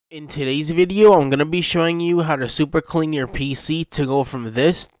In today's video, I'm going to be showing you how to super clean your PC to go from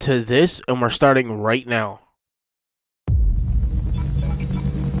this to this, and we're starting right now.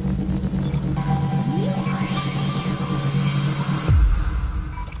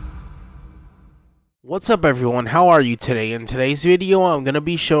 What's up everyone, how are you today? In today's video, I'm going to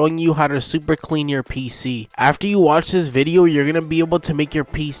be showing you how to super clean your PC. After you watch this video, you're going to be able to make your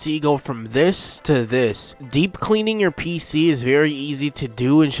PC go from this to this. Deep cleaning your PC is very easy to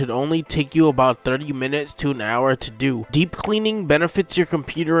do and should only take you about 30 minutes to an hour to do. Deep cleaning benefits your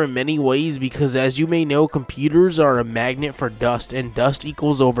computer in many ways because, as you may know, computers are a magnet for dust, and dust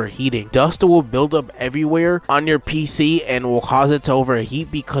equals overheating. Dust will build up everywhere on your PC and will cause it to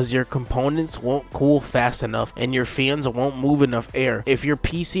overheat because your components won't cool fast enough and your fans won't move enough air. If your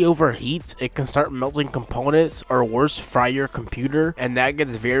PC overheats, it can start melting components, or worse, fry your computer, and that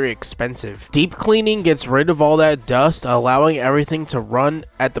gets very expensive. Deep cleaning gets rid of all that dust, allowing everything to run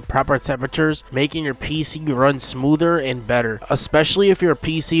at the proper temperatures, making your PC run smoother and better. Especially if your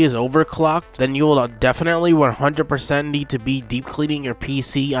PC is overclocked, then you will definitely 100% need to be deep cleaning your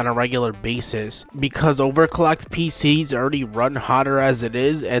PC on a regular basis, because overclocked PCs already run hotter as it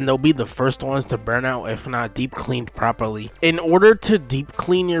is, and they'll be the first ones to burn out if not deep cleaned properly. In order to deep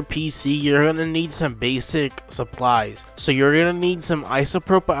clean your PC, you're gonna need some basic supplies. So you're gonna need some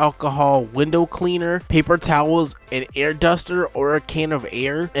isopropyl alcohol, window cleaner, paper towels, an air duster or a can of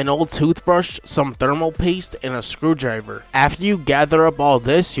air, an old toothbrush, some thermal paste, and a screwdriver. After you gather up all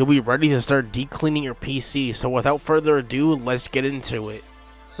this, you'll be ready to start deep cleaning your PC. So without further ado, let's get into it.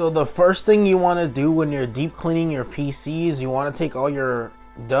 So the first thing you want to do when you're deep cleaning your PC is you want to take all your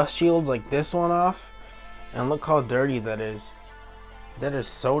dust shields like this one off, and look how dirty that is. That is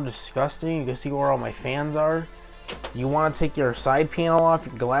so disgusting. You can see where all my fans are. You want to take your side panel off,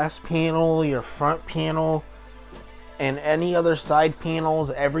 your glass panel, your front panel, and any other side panels.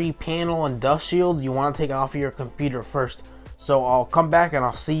 Every panel and dust shield you want to take off of your computer first. So I'll come back and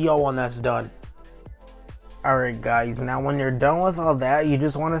I'll see y'all when that's done. Alright guys, now when you're done with all that, you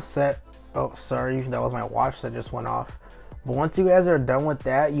just want to set, oh sorry, that was my watch that just went off. But once you guys are done with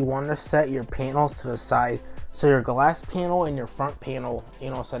that, you want to set your panels to the side. So your glass panel and your front panel,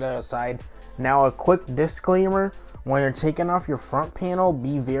 set it aside. Now a quick disclaimer, when you're taking off your front panel,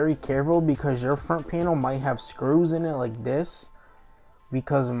 be very careful because your front panel might have screws in it like this.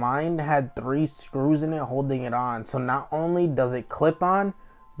 Because mine had 3 screws in it holding it on. So not only does it clip on,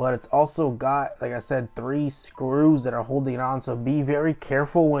 but it's also got, like I said, 3 screws that are holding it on. So be very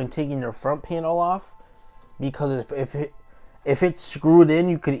careful when taking your front panel off, because if it's screwed in,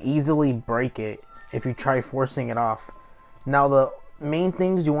 you could easily break it if you try forcing it off. Now the main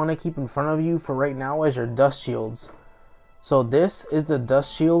things you want to keep in front of you for right now is your dust shields. So this is the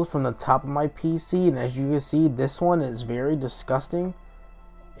dust shield from the top of my PC, and as you can see, this one is very disgusting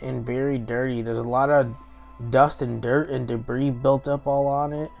and very dirty. There's a lot of dust and dirt and debris built up all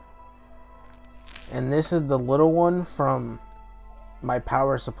on it. And this is the little one from my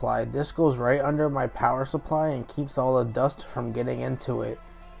power supply. This goes right under my power supply and keeps all the dust from getting into it.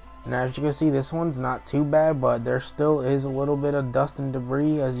 And as you can see, this one's not too bad, but there still is a little bit of dust and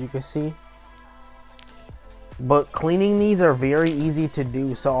debris, as you can see. But cleaning these are very easy to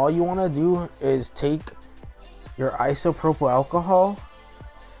do. So all you want to do is take your isopropyl alcohol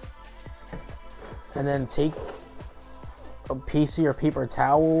and then take a piece of your paper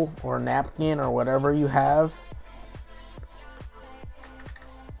towel or napkin or whatever you have,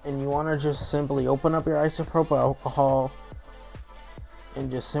 and you want to just simply open up your isopropyl alcohol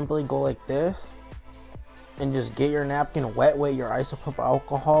and just simply go like this and just get your napkin wet with your isopropyl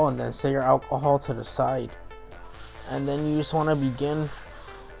alcohol, and then set your alcohol to the side. And then you just want to begin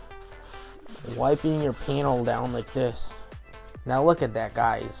wiping your panel down like this. Now look at that,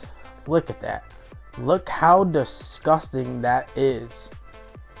 guys. Look at that. Look how disgusting that is.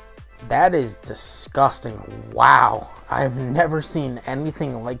 That is disgusting. Wow, I've never seen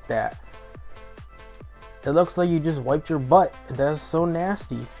anything like that. It looks like you just wiped your butt. That's so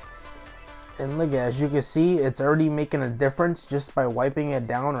nasty. And look, as you can see, it's already making a difference just by wiping it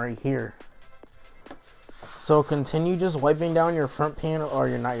down right here. So continue just wiping down your front panel, or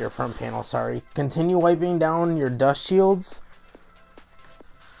not your front panel, sorry. Continue wiping down your dust shields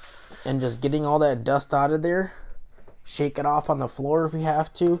and just getting all that dust out of there. Shake it off on the floor if you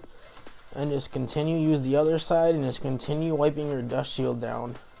have to, and just continue, use the other side and just continue wiping your dust shield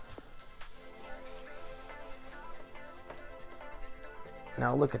down.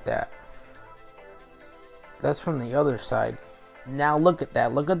 Now look at that. That's from the other side. Now look at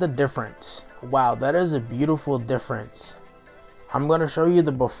that. Look at the difference. Wow, that is a beautiful difference. I'm going to show you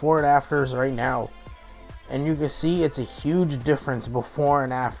the before and afters right now. and you can see it's a huge difference before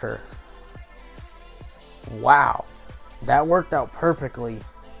and after. Wow, that worked out perfectly.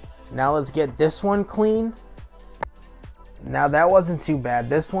 Now let's get this one clean. Now that wasn't too bad.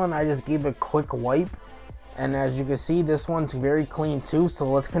 This one I just gave a quick wipe, and as you can see, this one's very clean too. So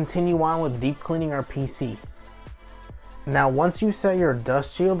let's continue on with deep cleaning our PC. Now once you set your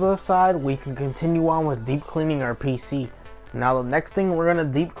dust shields aside, we can continue on with deep cleaning our PC. Now the next thing we're gonna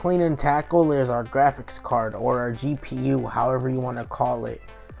deep clean and tackle is our graphics card, or our GPU, however you want to call it.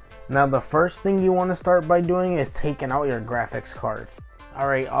 Now the first thing you want to start by doing is taking out your graphics card.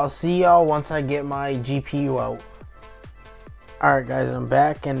 Alright, I'll see y'all once I get my GPU out. Alright guys, I'm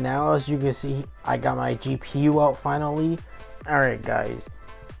back, and now as you can see, I got my GPU out finally. Alright guys,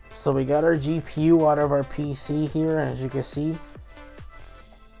 so we got our GPU out of our PC here, and as you can see,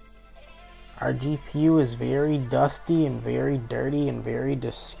 our GPU is very dusty and very dirty and very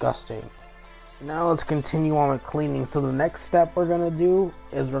disgusting. Now let's continue on with cleaning. So the next step we're gonna do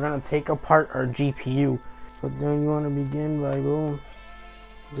is we're gonna take apart our GPU. But then you want to begin by boom,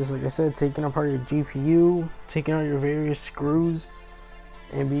 just like I said, taking apart your GPU, taking out your various screws,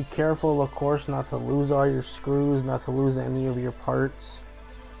 and be careful, of course, not to lose all your screws, not to lose any of your parts.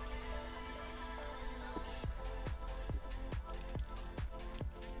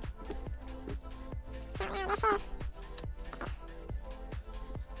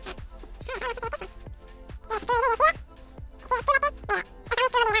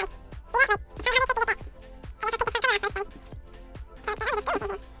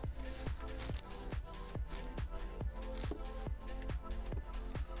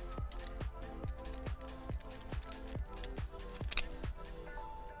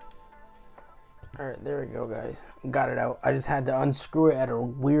 Alright, there we go guys, got it out. I just had to unscrew it at a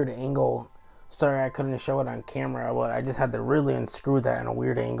weird angle. Sorry I couldn't show it on camera, but I just had to really unscrew that in a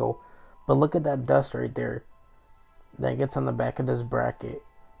weird angle. But look at that dust right there that gets on the back of this bracket.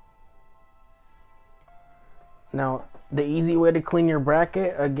 Now the easy way to clean your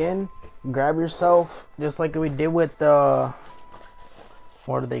bracket, again, grab yourself, just like we did with the,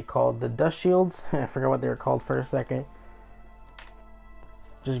 what are they called, the dust shields. I forgot what they were called for a second.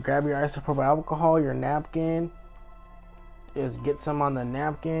 Just grab your isopropyl alcohol, your napkin, just get some on the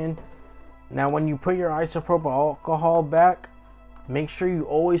napkin. Now when you put your isopropyl alcohol back, make sure you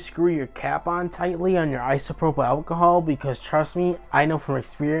always screw your cap on tightly on your isopropyl alcohol, because trust me, I know from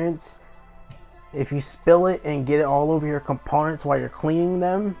experience, if you spill it and get it all over your components while you're cleaning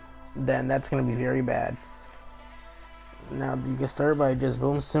them, then that's going to be very bad. Now you can start by just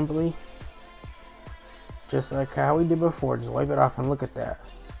boom, simply, just like how we did before, just wipe it off, and look at that.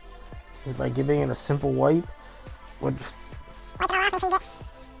 Just by giving it a simple wipe, we'll just wipe it all off, make sure you get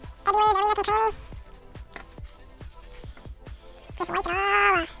everywhere that we can clean. Just wipe it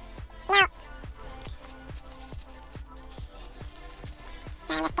all off. Now,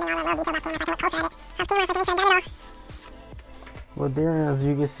 I'm just getting all the little details off camera so I can look closer at it. Off camera so I can make sure I got it all. Well, there, as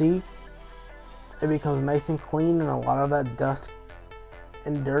you can see, it becomes nice and clean, and a lot of that dust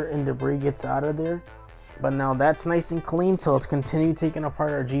and dirt and debris gets out of there. But now that's nice and clean, so let's continue taking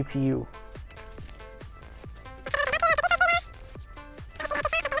apart our GPU.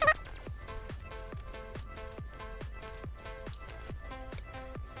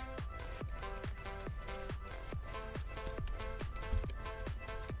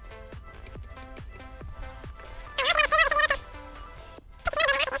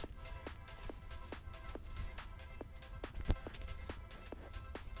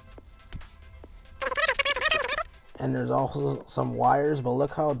 And there's also some wires, but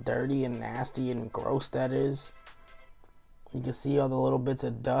look how dirty and nasty and gross that is. You can see all the little bits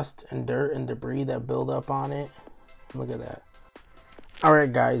of dust and dirt and debris that build up on it. Look at that.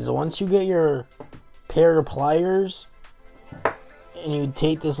 Alright guys, once you get your pair of pliers and you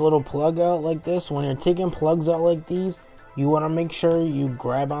take this little plug out like this, when you're taking plugs out like these, you want to make sure you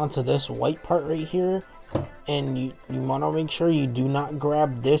grab onto this white part right here, and you want to make sure you do not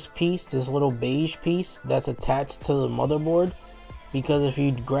grab this piece, this little beige piece that's attached to the motherboard, because if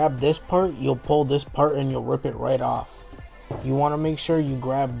you grab this part, you'll pull this part and you'll rip it right off. You want to make sure you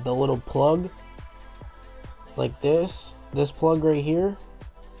grab the little plug like this plug right here,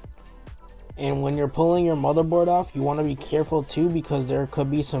 and when you're pulling your motherboard off, you want to be careful too, because there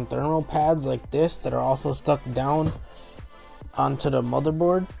could be some thermal pads like this that are also stuck down onto the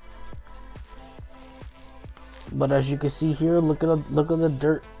motherboard. But as you can see here, look at the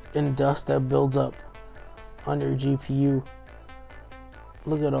dirt and dust that builds up on your GPU.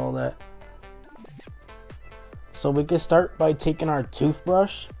 Look at all that. So we can start by taking our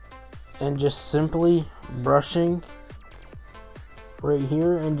toothbrush and just simply brushing right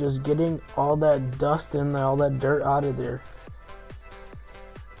here and just getting all that dust and all that dirt out of there.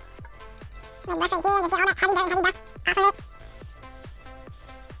 Brush right here, just get all that heavy dirt and heavy dust off of it.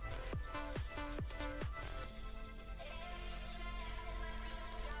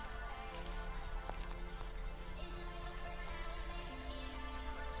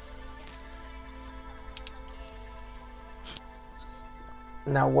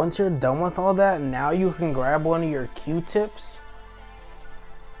 Now once you're done with all that, now you can grab one of your Q-tips.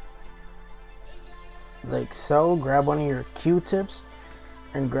 Like so, grab one of your Q-tips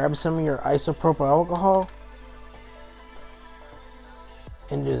and grab some of your isopropyl alcohol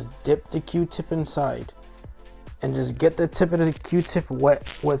and just dip the Q-tip inside. And just get the tip of the Q-tip wet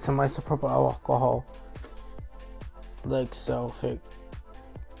with some isopropyl alcohol. Like so.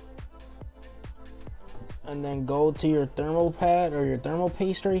 And then go to your thermal pad or your thermal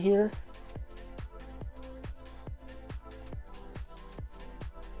paste right here.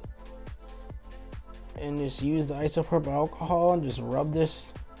 And just use the isopropyl alcohol and just rub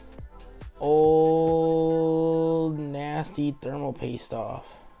this old nasty thermal paste off.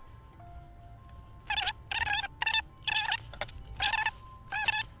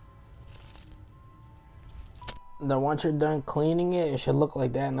 Now once you're done cleaning it, it should look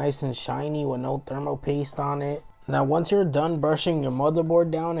like that, nice and shiny with no thermal paste on it. Now once you're done brushing your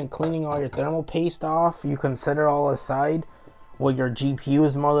motherboard down and cleaning all your thermal paste off, you can set it all aside with your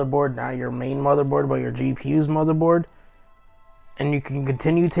GPU's motherboard, not your main motherboard, but your GPU's motherboard. And you can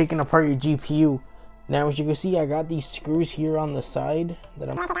continue taking apart your GPU. Now as you can see, I got these screws here on the side that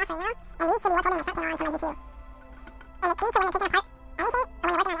I'm going to take off right now, and these should be what's holding the circuit on to my GPU. And the key to when you're taking apart anything, or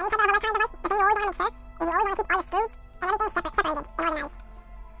when you're working on any type of electronic device, the thing you always want to make sure is you always want to keep all your screws and everything separated and organized.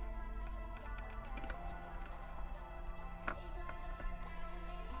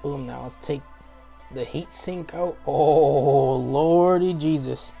 Boom, now let's take the heat sink out. Oh, Lordy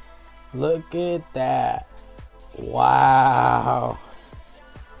Jesus. Look at that. Wow.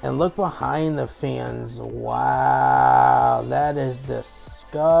 And look behind the fans. Wow, that is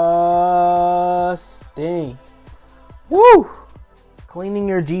disgusting. Woo! Cleaning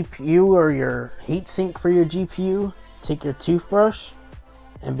your GPU or your heat sink for your GPU, take your toothbrush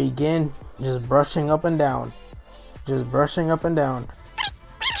and begin just brushing up and down. Just brushing up and down.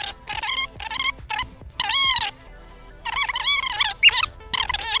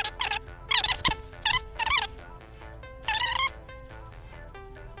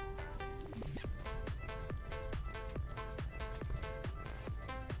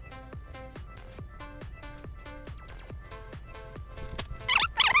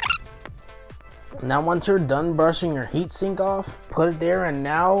 Now once you're done brushing your heatsink off, put it there, and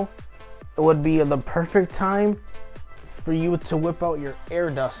now it would be the perfect time for you to whip out your air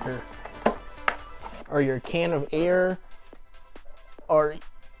duster or your can of air or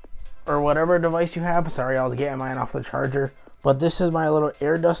whatever device you have. Sorry, I was getting mine off the charger, but this is my little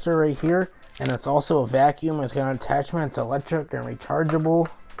air duster right here, and it's also a vacuum. It's got an attachment, it's electric and rechargeable.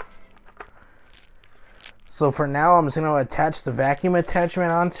 So for now, I'm just going to attach the vacuum attachment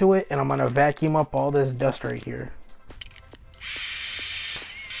onto it, and I'm going to vacuum up all this dust right here.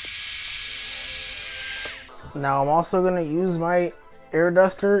 Now I'm also going to use my air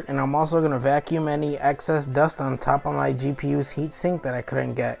duster, and I'm also going to vacuum any excess dust on top of my GPU's heatsink that I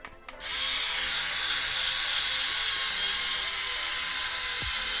couldn't get.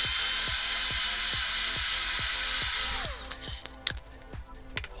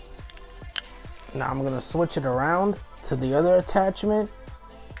 Now I'm going to switch it around to the other attachment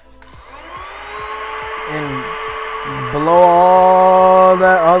and blow all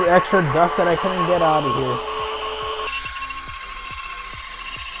that extra dust that I couldn't get out of here.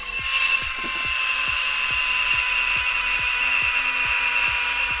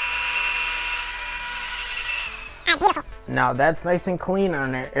 Beautiful. Now that's nice and clean,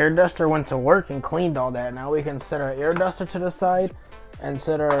 and our air duster went to work and cleaned all that. Now we can set our air duster to the side and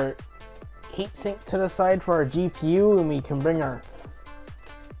set our heatsink to the side for our GPU, and we can bring our...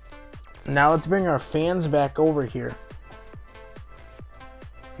 Now let's bring our fans back over here.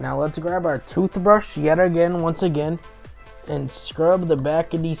 Now let's grab our toothbrush yet again, once again, and scrub the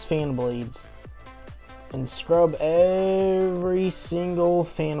back of these fan blades. And scrub every single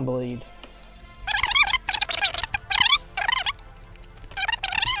fan blade.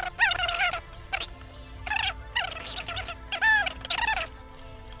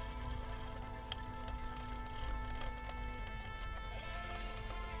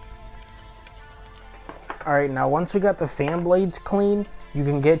 Alright, now once we got the fan blades clean, you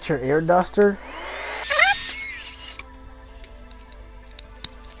can get your air duster.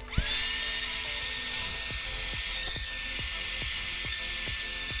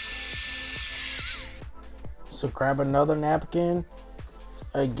 So grab another napkin.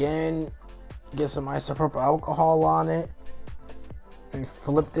 Again, get some isopropyl alcohol on it. And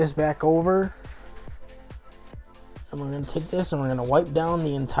flip this back over. And we're going to take this and we're going to wipe down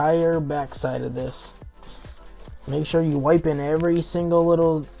the entire back side of this. Make sure you wipe in every single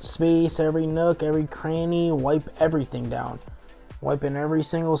little space, every nook, every cranny. Wipe everything down. Wipe in every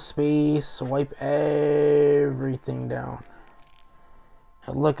single space. Wipe everything down.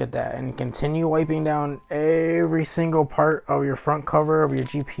 And look at that. And continue wiping down every single part of your front cover of your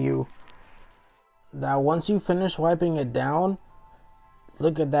GPU. Now once you finish wiping it down,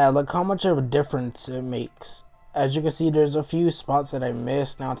 look at that. Look how much of a difference it makes. As you can see, there's a few spots that I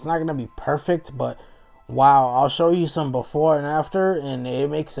missed. Now it's not going to be perfect, but wow, I'll show you some before and after, and it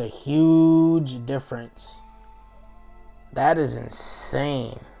makes a huge difference. That is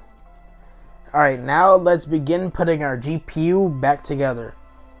insane. Alright, now let's begin putting our GPU back together.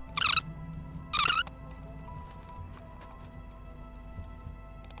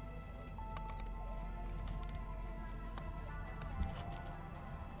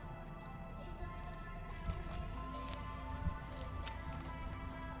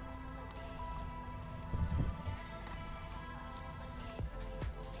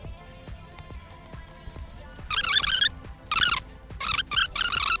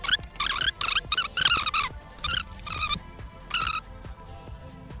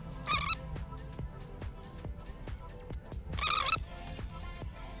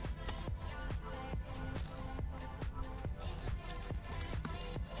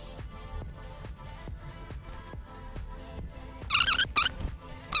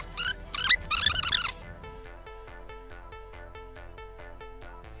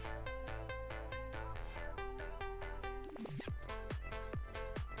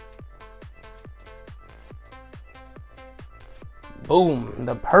 Boom,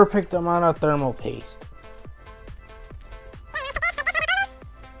 the perfect amount of thermal paste.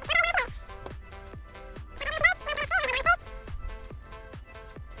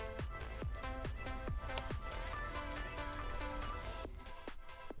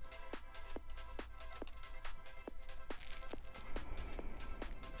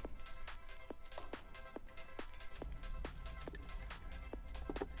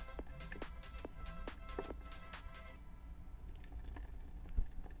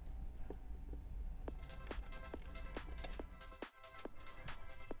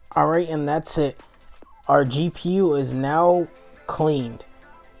 Alright, and that's it. Our GPU is now cleaned.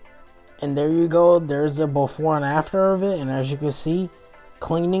 And there you go. There's a before and after of it. And as you can see,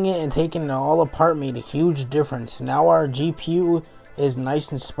 cleaning it and taking it all apart made a huge difference. Now our GPU is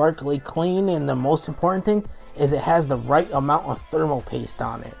nice and sparkly clean. And the most important thing is it has the right amount of thermal paste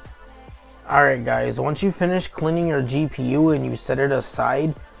on it. Alright guys, once you finish cleaning your GPU and you set it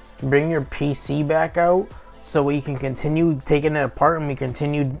aside, bring your PC back out. So we can continue taking it apart and we can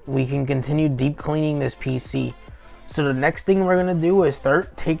continue deep cleaning this PC. So the next thing we're gonna do is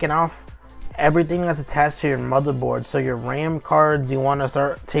start taking off everything that's attached to your motherboard. So your RAM cards, you want to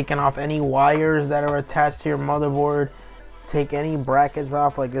start taking off any wires that are attached to your motherboard. Take any brackets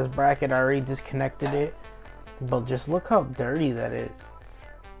off, like this bracket I already disconnected it. But just look how dirty that is.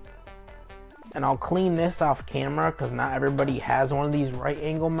 And I'll clean this off camera because not everybody has one of these right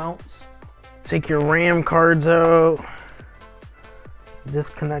angle mounts. Take your RAM cards out,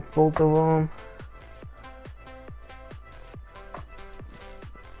 disconnect both of them.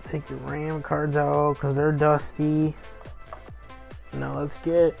 Take your RAM cards out because they're dusty. Now let's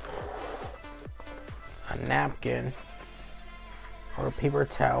get a napkin or a paper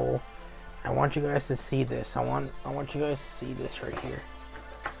towel. I want you guys to see this. I want you guys to see this right here.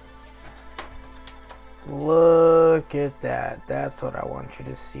 Look at that. That's what I want you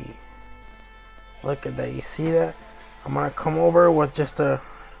to see. Look at that. You see that? I'm gonna come over with just a,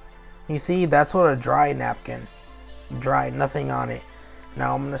 you see, that's what a dry napkin. Dry, nothing on it.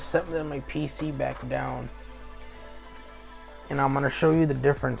 Now I'm gonna set my PC back down. And I'm gonna show you the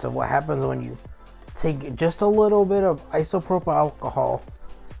difference of what happens when you take just a little bit of isopropyl alcohol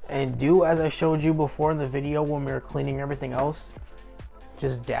and do as I showed you before in the video when we were cleaning everything else.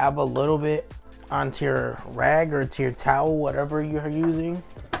 Just dab a little bit onto your rag or to your towel, whatever you're using.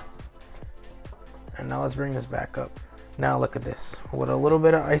 And now let's bring this back up. Now look at this. With a little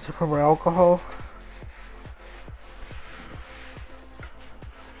bit of isopropyl alcohol.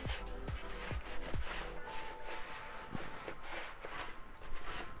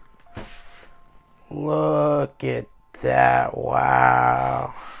 Look at that.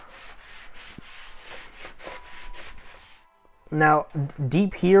 Wow. Now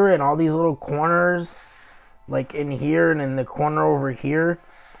deep here in all these little corners, like in here and in the corner over here,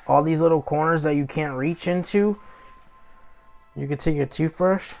 all these little corners that you can't reach into, you can take your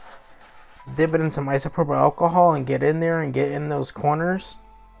toothbrush, dip it in some isopropyl alcohol and get in there and get in those corners.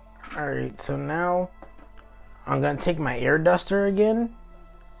 Alright, so now I'm gonna take my air duster again,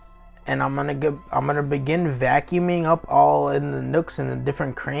 and I'm gonna begin vacuuming up all in the nooks and the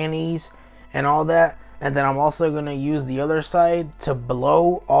different crannies and all that. And then I'm also gonna use the other side to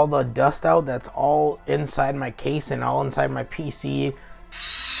blow all the dust out that's all inside my case and all inside my PC.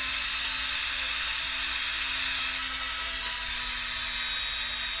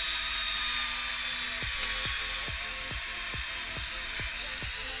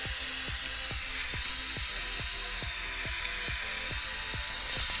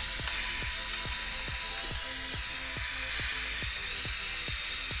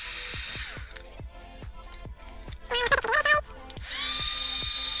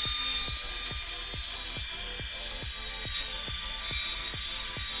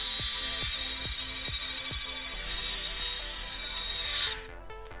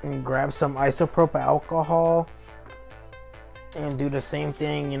 And grab some isopropyl alcohol and do the same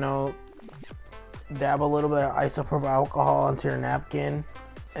thing, you know, dab a little bit of isopropyl alcohol onto your napkin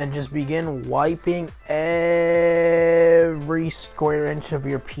and just begin wiping every square inch of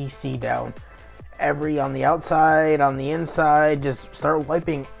your PC down. Every, on the outside, on the inside, just start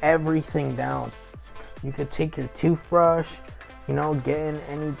wiping everything down. You could take your toothbrush, you know, get in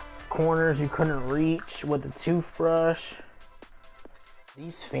any corners you couldn't reach with the toothbrush.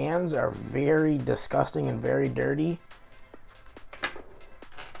 These fans are very disgusting and very dirty.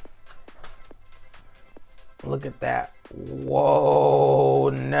 Look at that. Whoa,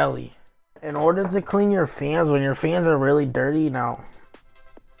 Nelly. In order to clean your fans, when your fans are really dirty, now,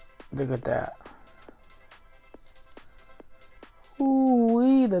 look at that.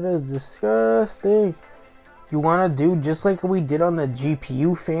 Ooh-wee, that is disgusting. You want to do just like we did on the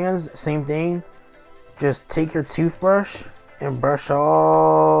GPU fans, same thing. Just take your toothbrush and brush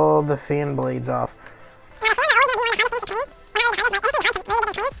all the fan blades off.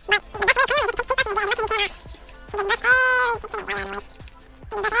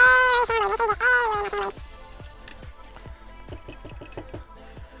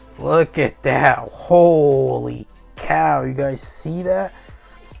 Look at that. Holy cow. You guys see that?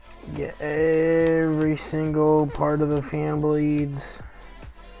 Get every single part of the fan blades.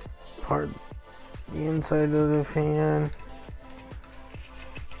 The inside of the fan.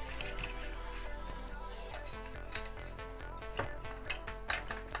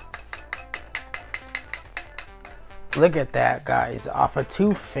 Look at that, guys, off of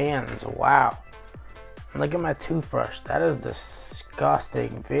 2 fans. Wow. Look at my toothbrush. That is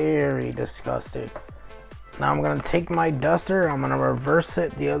disgusting. Very disgusting. Now I'm gonna take my duster, I'm gonna reverse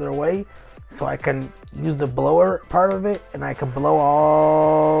it the other way so I can use the blower part of it and I can blow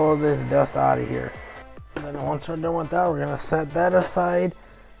all this dust out of here. And then once we're done with that, we're gonna set that aside,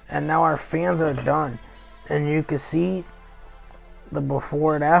 and now our fans are done. And you can see the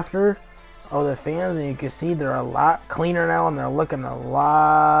before and after of the fans, and you can see they're a lot cleaner now and they're looking a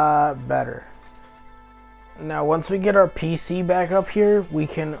lot better. Now once we get our PC back up here, we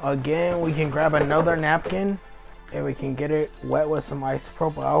can grab another napkin and we can get it wet with some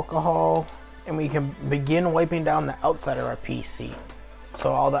isopropyl alcohol, and we can begin wiping down the outside of our PC.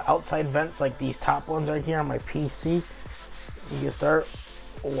 So all the outside vents, like these top ones right here on my PC, you can start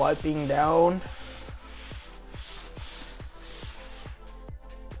wiping down.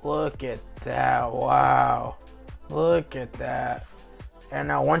 Look at that. Wow. Look at that. And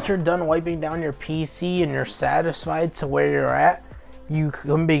now once you're done wiping down your PC and you're satisfied to where you're at, you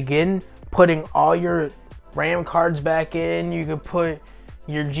can begin putting all your RAM cards back in. You can put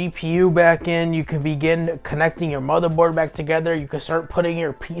your GPU back in. You can begin connecting your motherboard back together. You can start putting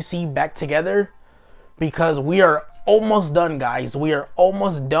your PC back together, because we are almost done, guys. We are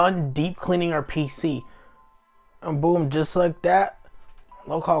almost done deep cleaning our PC. And boom, just like that.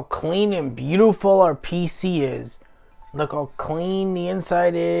 Look how clean and beautiful our PC is. Look how clean the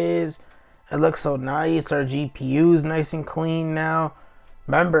inside is. It looks so nice. Our GPU is nice and clean now.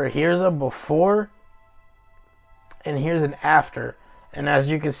 Remember, here's a before and here's an after. And as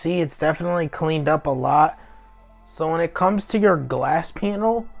you can see, it's definitely cleaned up a lot. So when it comes to your glass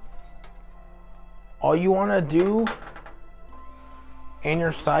panel, all you want to do, and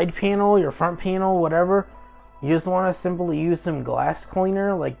your side panel, your front panel, whatever, you just want to simply use some glass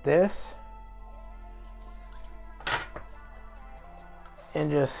cleaner like this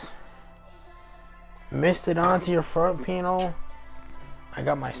and just mist it onto your front panel. I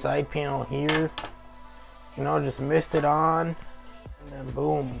got my side panel here, you know, just mist it on, and then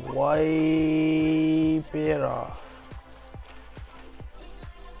boom, wipe it off.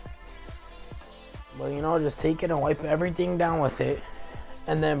 But you know, just take it and wipe everything down with it,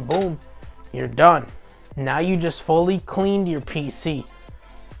 and then boom, you're done. Now you just fully cleaned your PC.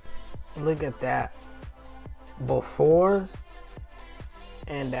 Look at that. Before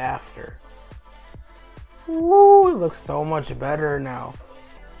and after. Woo, it looks so much better now.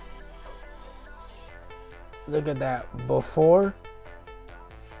 Look at that. Before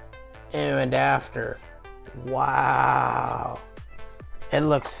and after. Wow. It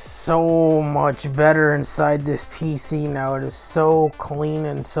looks so much better inside this PC now. It is so clean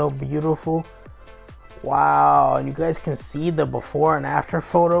and so beautiful. Wow, and you guys can see the before and after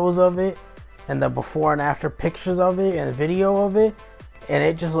photos of it, and the before and after pictures of it and video of it, and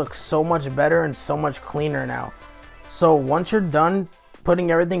it just looks so much better and so much cleaner now. So once you're done putting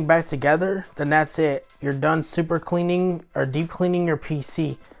everything back together, then that's it. You're done super cleaning or deep cleaning your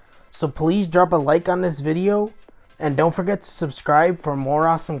PC. So please drop a like on this video, and don't forget to subscribe for more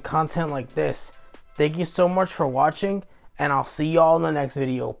awesome content like this. Thank you so much for watching, and I'll see y'all in the next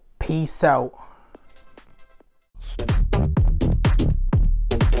video. Peace out.